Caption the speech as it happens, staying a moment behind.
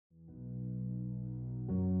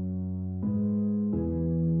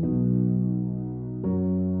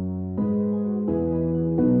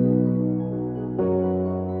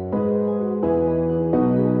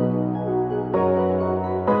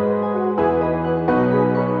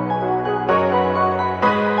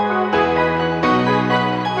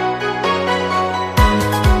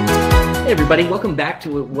Hey, everybody. Welcome back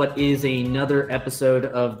to what is another episode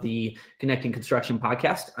of the Connecting Construction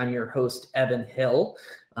podcast. I'm your host, Evan Hill.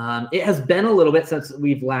 It has been a little bit since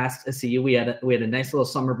we've last seen you. We had a nice little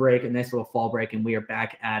summer break, a nice little fall break, and we are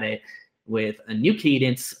back at it with a new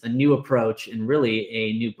cadence, a new approach, and really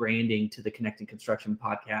a new branding to the Connecting Construction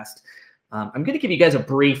podcast. I'm going to give you guys a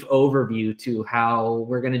brief overview to how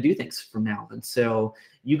we're going to do things from now. And so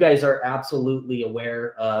you guys are absolutely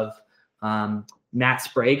aware of Matt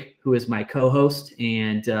Sprague, who is my co-host,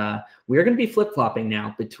 and we're going to be flip-flopping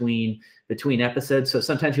now between episodes. So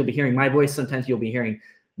sometimes you'll be hearing my voice, sometimes you'll be hearing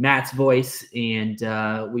Matt's voice, and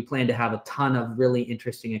we plan to have a ton of really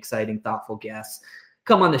interesting, exciting, thoughtful guests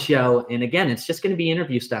come on the show. And again, it's just going to be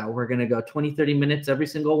interview style. We're going to go 20, 30 minutes every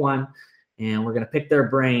single one, and we're going to pick their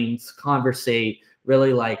brains, conversate,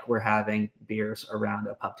 really like we're having beers around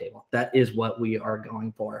a pub table. That is what we are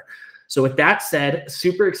going for. So with that said,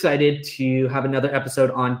 super excited to have another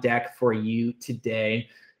episode on deck for you today.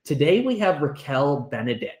 Today we have Racquel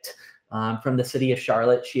Benedict from the city of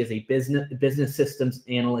Charlotte. She is a business systems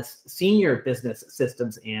analyst, senior business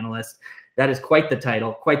systems analyst. That is quite the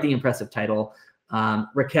title, quite the impressive title.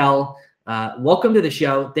 Racquel, welcome to the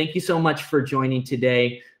show. Thank you so much for joining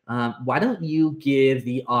today. Why don't you give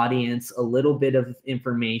the audience a little bit of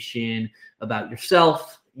information about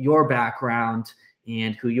yourself, your background,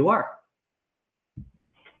 and who you are?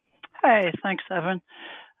 Hey, thanks, Evan.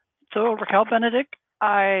 So Racquel Benedict,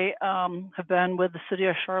 I have been with the city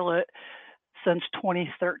of Charlotte since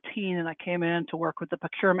 2013, and I came in to work with the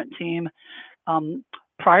procurement team.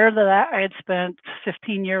 Prior to that, I had spent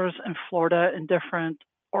 15 years in Florida in different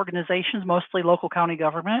organizations, mostly local county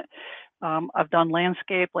government. I've done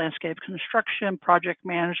landscape construction, project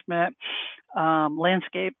management,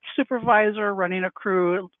 landscape supervisor, running a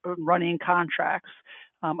crew, running contracts.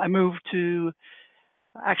 I moved to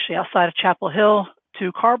actually outside of Chapel Hill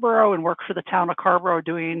to Carborough and worked for the town of Carborough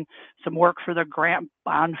doing some work for the grant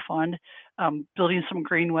bond fund, building some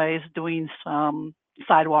greenways, doing some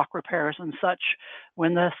sidewalk repairs and such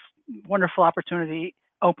when this wonderful opportunity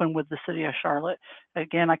opened with the city of Charlotte.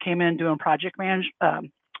 Again, I came in doing project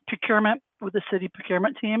procurement with the city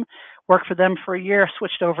procurement team, worked for them for a year,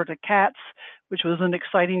 switched over to CATS, which was an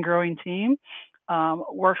exciting growing team,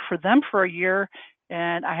 worked for them for a year,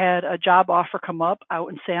 and I had a job offer come up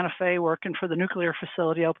out in Santa Fe working for the nuclear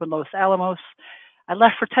facility up in Los Alamos. I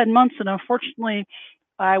left for 10 months, and unfortunately,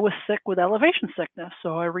 I was sick with elevation sickness.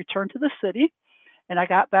 So I returned to the city, and I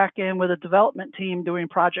got back in with a development team doing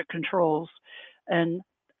project controls. And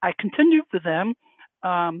I continued with them,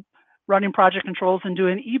 running project controls and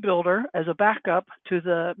doing e-builder as a backup to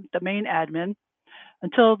the main admin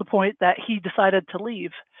until the point that he decided to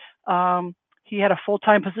leave. He had a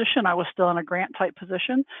full-time position. I was still in a grant type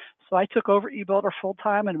position. So I took over e-builder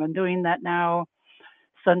full-time and I've been doing that now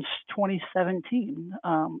since 2017.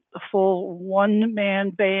 A full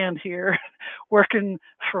one-man band here working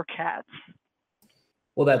for CATS.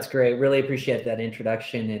 Well, that's great. Really appreciate that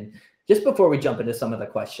introduction. And just before we jump into some of the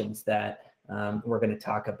questions that we're going to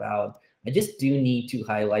talk about, I just do need to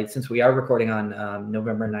highlight, since we are recording on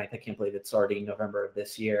November 9th, I can't believe it's already November of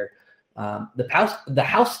this year. The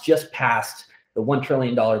House just passed the $1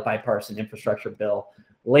 trillion bipartisan infrastructure bill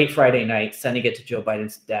late Friday night, sending it to Joe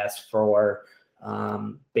Biden's desk for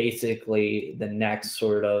basically the next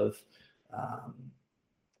sort of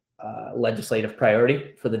legislative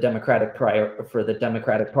priority for the Democratic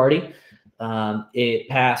Party. It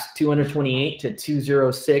passed 228 to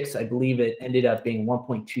 206. I believe it ended up being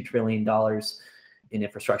 $1.2 trillion in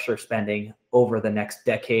infrastructure spending over the next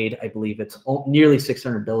decade. I believe it's nearly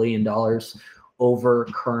 $600 billion over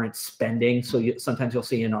current spending. So sometimes you'll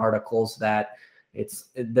see in articles that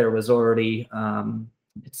there was already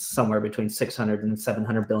it's somewhere between $600 and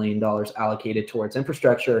 $700 billion allocated towards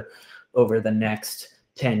infrastructure over the next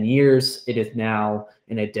 10 years. It is now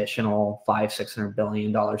an additional $500-600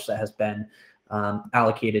 billion that has been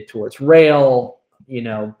allocated towards rail,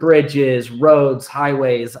 bridges, roads,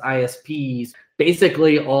 highways, ISPs.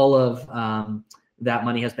 Basically, all of that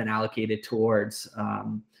money has been allocated towards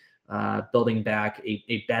building back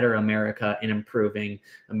a better America and improving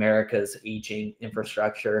America's aging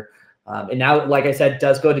infrastructure. And now, like I said, it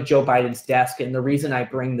does go to Joe Biden's desk. And the reason I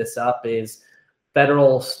bring this up is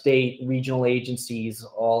federal, state, regional agencies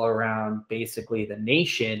all around basically the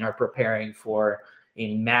nation are preparing for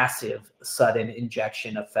a massive sudden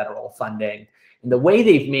injection of federal funding. And the way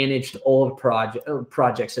they've managed old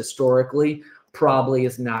projects historically probably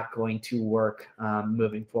is not going to work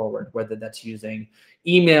moving forward, whether that's using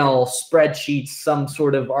email, spreadsheets, some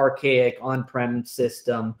sort of archaic on-prem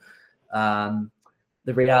system.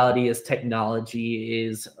 the reality is technology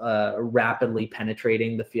is rapidly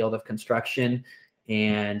penetrating the field of construction,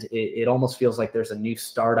 and it almost feels like there's a new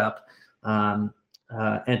startup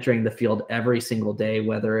entering the field every single day,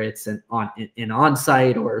 whether it's an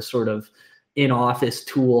on-site or sort of in-office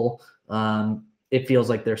tool. It feels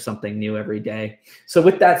like there's something new every day. So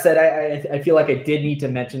with that said, I feel like I did need to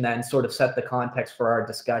mention that and sort of set the context for our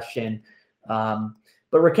discussion.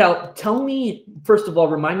 But Racquel, tell me, first of all,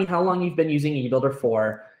 remind me how long you've been using eBuilder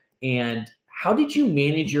for, and how did you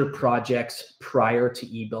manage your projects prior to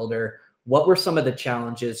eBuilder? What were some of the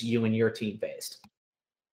challenges you and your team faced?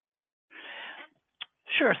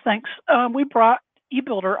 Sure, thanks. We brought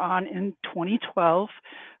eBuilder on in 2012.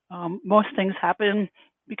 Most things happen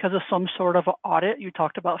because of some sort of audit. You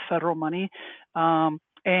talked about federal money.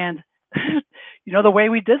 And the way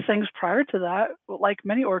we did things prior to that, like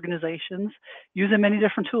many organizations, using many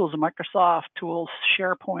different tools, Microsoft tools,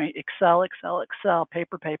 SharePoint, Excel,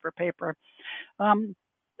 paper.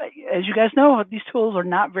 As you guys know, these tools are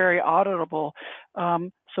not very auditable.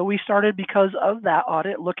 So we started, because of that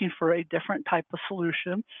audit, looking for a different type of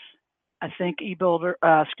solution. I think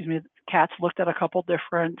CATS looked at a couple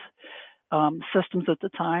different systems at the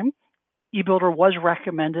time. eBuilder was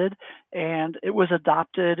recommended, and it was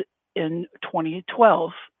adopted in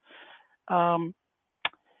 2012.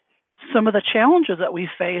 Some of the challenges that we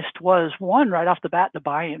faced was, one, right off the bat, the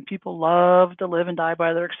buy-in. People love to live and die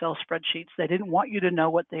by their Excel spreadsheets. They didn't want you to know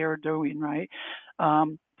what they were doing, right?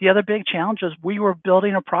 The other big challenge is we were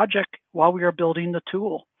building a project while we were building the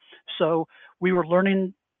tool. So we were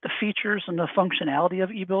learning the features and the functionality of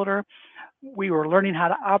eBuilder. We were learning how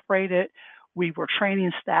to operate it. We were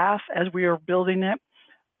training staff as we were building it.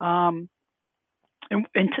 And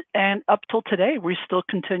up till today, we still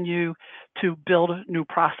continue to build new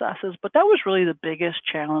processes. But that was really the biggest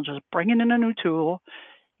challenge, is bringing in a new tool,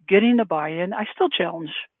 getting the buy-in. I'm still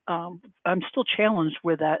challenged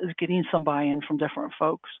with that, is getting some buy-in from different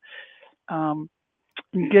folks. And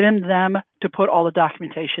getting them to put all the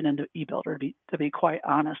documentation into eBuilder, to be quite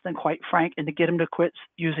honest and quite frank, and to get them to quit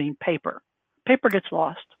using paper. Paper gets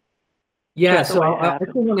lost. Yeah, so I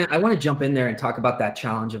want to jump in there and talk about that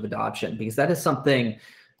challenge of adoption, because that is something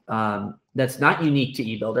that's not unique to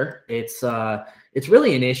eBuilder. It's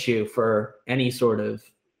really an issue for any sort of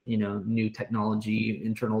new technology,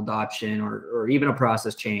 internal adoption, or even a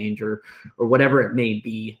process change, or whatever it may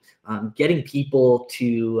be. Getting people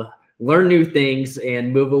to learn new things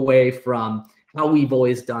and move away from how we've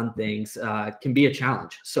always done things can be a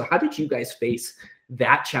challenge. So how did you guys face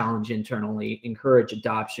that challenge internally, encourage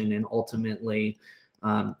adoption, and ultimately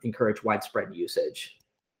encourage widespread usage?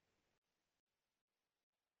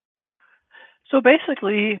 So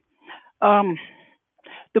basically, the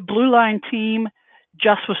Blue Line team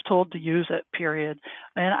just was told to use it, period.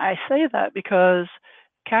 And I say that because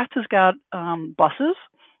CATS has got buses.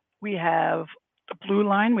 We have a Blue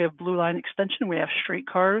Line, we have Blue Line extension, we have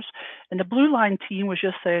streetcars. And the Blue Line team was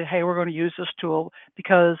just saying, hey, we're going to use this tool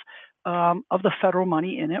because of the federal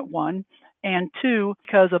money in it, one, and two,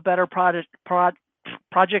 because of better project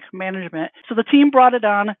management. So the team brought it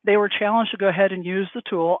on. They were challenged to go ahead and use the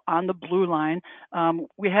tool on the Blue Line.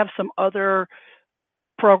 We have some other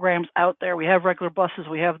programs out there. We have regular buses.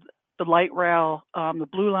 We have the light rail, the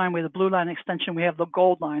Blue Line, we have the Blue Line extension, we have the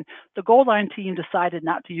Gold Line. The Gold Line team decided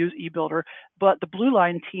not to use eBuilder, but the Blue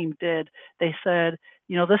Line team did. They said,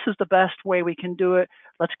 this is the best way we can do it.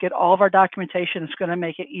 Let's get all of our documentation. It's going to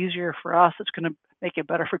make it easier for us. It's going to make it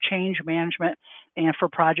better for change management and for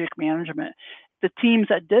project management. The teams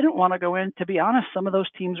that didn't want to go in, to be honest, some of those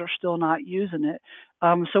teams are still not using it.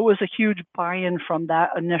 So it was a huge buy-in from that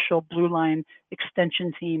initial Blue Line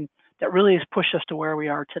extension team that really has pushed us to where we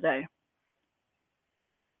are today.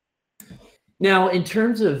 Now, in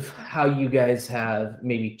terms of how you guys have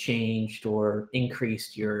maybe changed or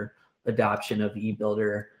increased your adoption of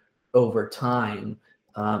eBuilder over time,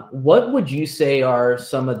 what would you say are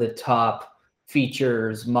some of the top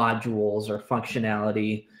features, modules, or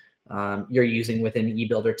functionality you're using within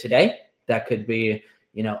eBuilder today? That could be,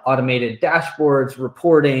 automated dashboards,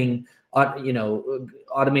 reporting,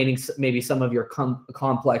 automating maybe some of your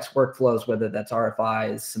complex workflows, whether that's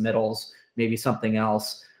RFIs, submittals, maybe something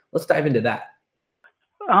else. Let's dive into that.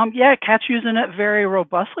 Yeah, CAT's using it very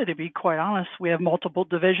robustly, to be quite honest. We have multiple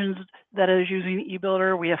divisions that is using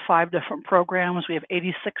eBuilder. We have 5 different programs. We have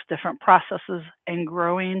 86 different processes and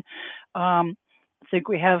growing. I think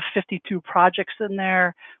we have 52 projects in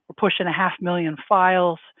there. We're pushing 500,000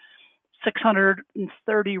 files,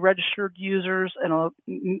 630 registered users, and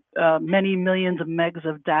many millions of megs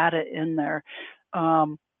of data in there.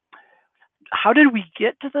 how did we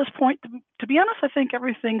get to this point? To be honest, I think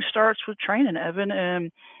everything starts with training, Evan.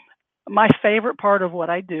 And my favorite part of what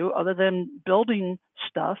I do, other than building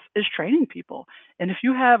stuff, is training people. And if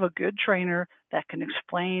you have a good trainer that can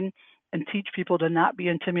explain and teach people to not be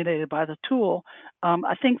intimidated by the tool,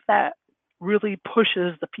 I think that really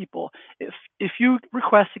pushes the people. If you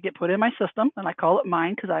request to get put in my system, and I call it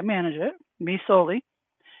mine because I manage it, me solely,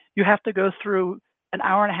 you have to go through an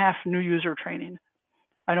hour and a half new user training.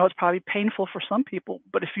 I know it's probably painful for some people,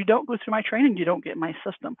 but if you don't go through my training, you don't get my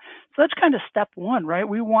system. So that's kind of step one, right?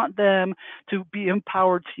 We want them to be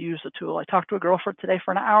empowered to use the tool. I talked to a girlfriend today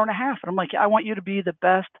for an hour and a half, and I'm like, I want you to be the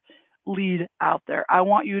best lead out there. I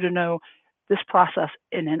want you to know this process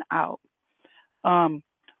in and out.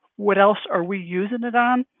 What else are we using it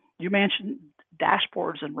on? You mentioned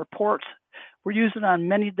dashboards and reports. We're using it on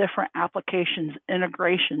many different applications,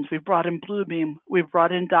 integrations. We've brought in Bluebeam. We've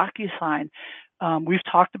brought in DocuSign. We've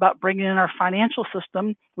talked about bringing in our financial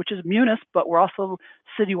system, which is Munis, but we're also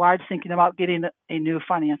citywide thinking about getting a new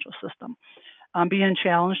financial system. I'm being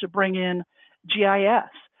challenged to bring in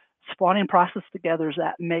GIS, spawning process together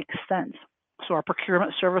that makes sense. So our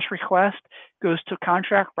procurement service request goes to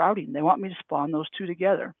contract routing. They want me to spawn those two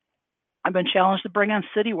together. I've been challenged to bring on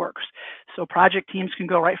CityWorks, so project teams can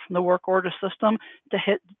go right from the work order system to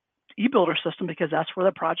hit eBuilder system because that's where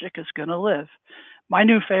the project is going to live. My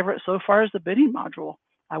new favorite so far is the bidding module.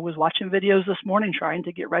 I was watching videos this morning trying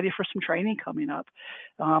to get ready for some training coming up.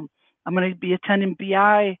 I'm going to be attending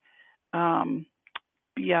the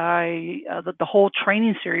whole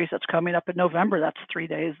training series that's coming up in November. That's 3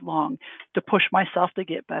 days long to push myself to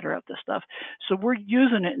get better at this stuff. So we're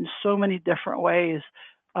using it in so many different ways.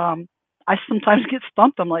 I sometimes get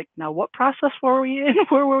stumped. I'm like, now what process were we in?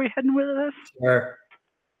 Where were we heading with this? Sure.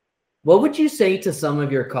 What would you say to some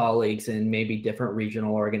of your colleagues in maybe different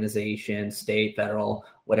regional organizations, state, federal,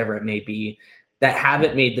 whatever it may be, that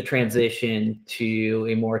haven't made the transition to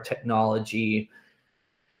a more technology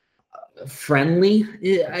friendly,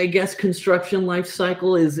 I guess, construction life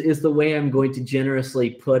cycle is the way I'm going to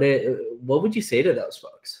generously put it? What would you say to those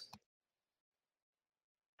folks?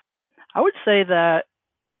 I would say that,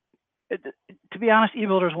 to be honest,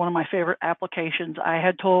 eBuilder is one of my favorite applications. I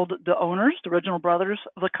had told the owners, the original brothers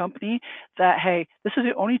of the company, that, hey, this is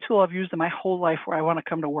the only tool I've used in my whole life where I want to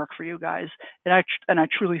come to work for you guys. And I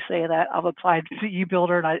truly say that. I've applied to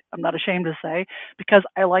eBuilder, and I'm not ashamed to say, because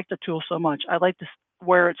I like the tool so much. I like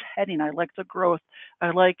where it's heading. I like the growth.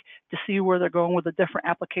 I like to see where they're going with the different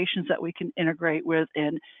applications that we can integrate with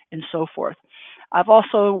and so forth. I've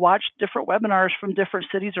also watched different webinars from different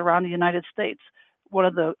cities around the United States.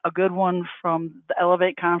 A good one from the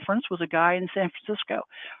Elevate conference was a guy in San Francisco.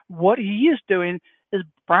 What he is doing is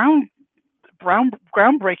groundbreaking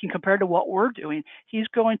compared to what we're doing. He's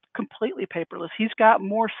going completely paperless. He's got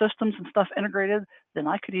more systems and stuff integrated than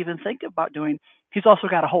I could even think about doing. He's also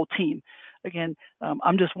got a whole team. Again,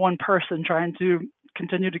 I'm just one person trying to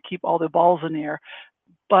continue to keep all the balls in the air.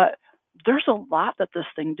 But there's a lot that this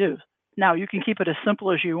thing does. Now, you can keep it as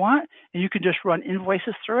simple as you want, and you can just run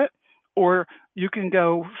invoices through it, or you can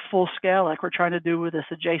go full scale like we're trying to do with this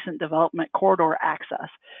adjacent development corridor access.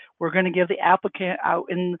 We're going to give the applicant out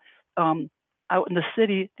in the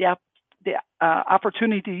city the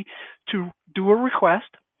opportunity to do a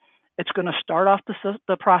request. It's going to start off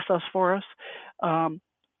the process for us.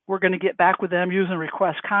 We're going to get back with them using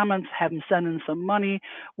request comments, have them send in some money.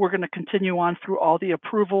 We're going to continue on through all the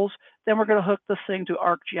approvals. Then we're going to hook this thing to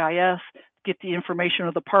ArcGIS, get the information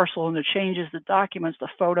of the parcel and the changes, the documents, the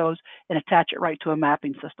photos, and attach it right to a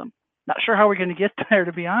mapping system. Not sure how we're going to get there,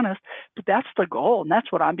 to be honest, but that's the goal, and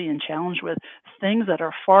that's what I'm being challenged with, things that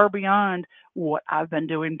are far beyond what I've been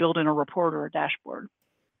doing, building a report or a dashboard.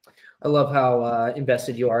 I love how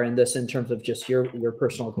invested you are in this in terms of just your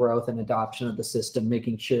personal growth and adoption of the system,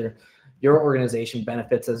 making sure your organization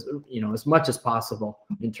benefits as much as possible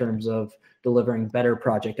in terms of delivering better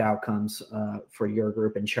project outcomes for your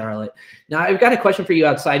group in Charlotte. Now, I've got a question for you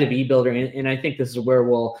outside of eBuilder, and I think this is where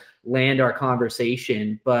we'll land our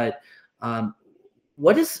conversation. But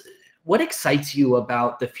what excites you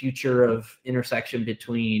about the future of intersection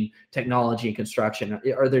between technology and construction?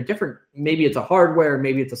 Are there different, maybe it's a hardware,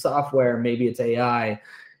 maybe it's a software, maybe it's AI.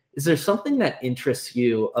 Is there something that interests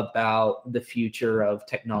you about the future of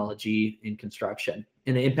technology in construction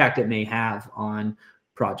and the impact it may have on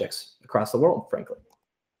projects across the world, frankly?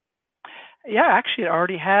 Yeah, actually it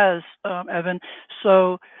already has, Evan.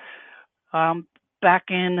 So back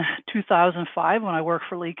in 2005, when I worked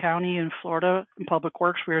for Lee County in Florida in Public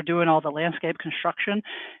Works, we were doing all the landscape construction.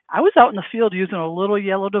 I was out in the field using a little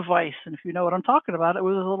yellow device. And if you know what I'm talking about, it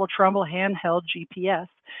was a little Trumbull handheld GPS.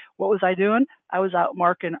 What was I doing? I was out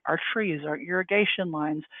marking our trees, our irrigation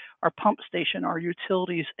lines, our pump station, our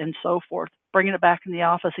utilities, and so forth, bringing it back in the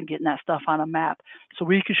office and getting that stuff on a map so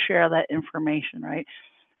we could share that information, right?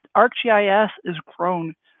 ArcGIS has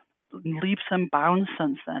grown leaps and bounds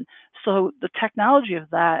since then. So the technology of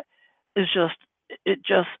that is it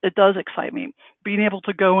does excite me. Being able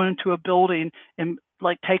to go into a building and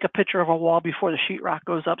like take a picture of a wall before the sheetrock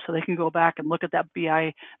goes up so they can go back and look at that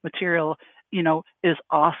BI material, is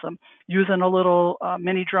awesome. Using a little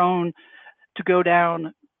mini drone to go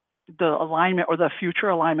down the alignment or the future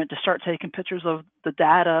alignment to start taking pictures of the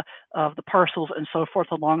data of the parcels and so forth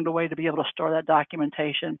along the way to be able to store that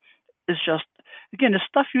documentation is just, again, it's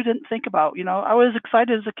stuff you didn't think about. I was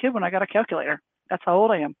excited as a kid when I got a calculator. That's how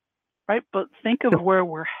old I am, right? But think of where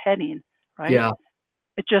we're heading, right? Yeah.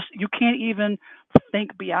 You can't even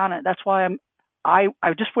think beyond it. That's why I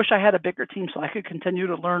just wish I had a bigger team so I could continue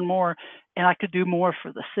to learn more and I could do more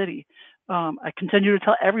for the city. I continue to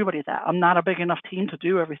tell everybody that I'm not a big enough team to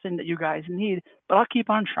do everything that you guys need, but I'll keep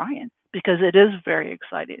on trying because it is very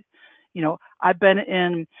exciting. I've been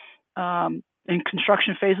in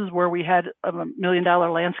construction phases where we had a $1 million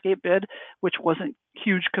landscape bid, which wasn't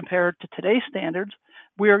huge compared to today's standards.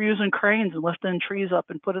 We were using cranes and lifting trees up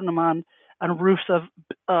and putting them on roofs of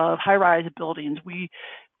high-rise buildings. We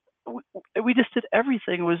just did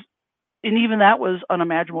everything. And even that was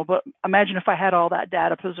unimaginable. But imagine if I had all that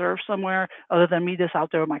data preserved somewhere other than me just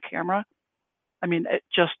out there with my camera. I mean,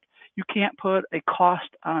 you can't put a cost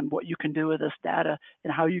on what you can do with this data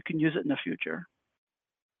and how you can use it in the future.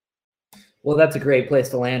 Well, that's a great place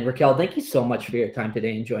to land. Racquel, thank you so much for your time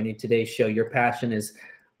today and joining today's show. Your passion is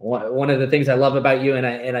one of the things I love about you,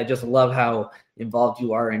 and I just love how involved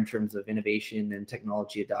you are in terms of innovation and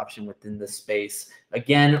technology adoption within this space.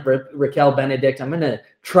 Again, Racquel Benedict, I'm going to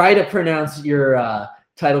try to pronounce your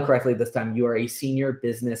title correctly this time. You are a senior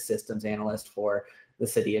business systems analyst for the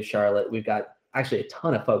city of Charlotte. We've got actually a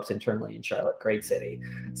ton of folks internally in Charlotte, great city.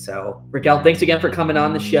 So Racquel, thanks again for coming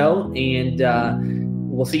on the show, and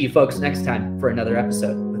we'll see you folks next time for another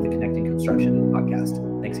episode of the Connecting Construction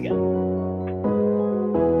podcast. Thanks again.